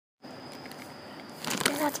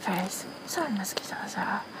that place, some mosquitoes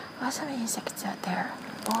are, or some insects are there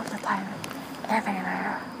all the time,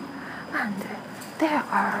 everywhere. And there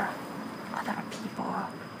are other people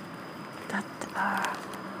that are,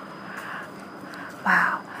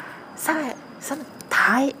 wow, some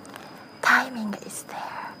timing is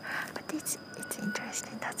there, but it's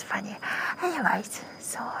interesting. That's funny. Anyways,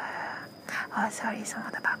 so sorry, some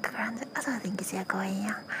of the background, other things are going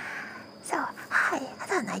on. So hi,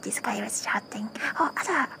 other night this guy was chatting.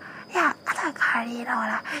 Other Carly,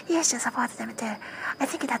 Laura, you should support them too. I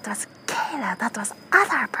think that was Kayla, that was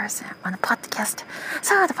other person on the podcast.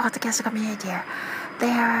 So the podcast community,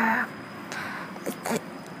 they're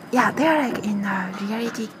like in a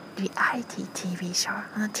reality TV show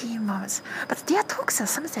on Teen Moms, but their talks are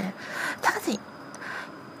something.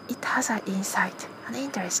 It has an insight and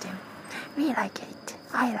interesting. We like it.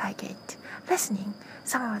 I like it. Listening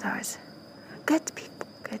some of those good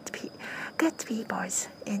people's,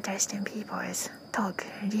 interesting people's talk,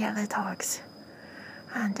 real talks.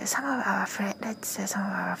 And some of our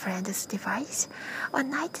friends' device or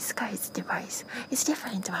Night Sky's device is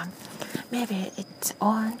different one. Maybe it's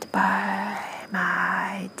owned by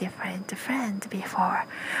my different friend before,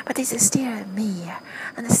 but it's still me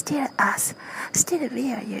and still us. Still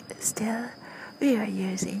we are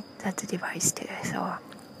using that device too. So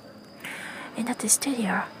in that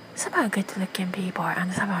studio, some are good-looking people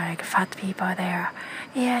and some are like fat people there.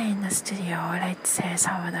 Here in the studio, let's say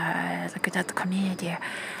some of the good community,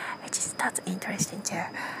 which is that's interesting too.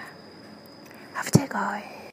 Have to go.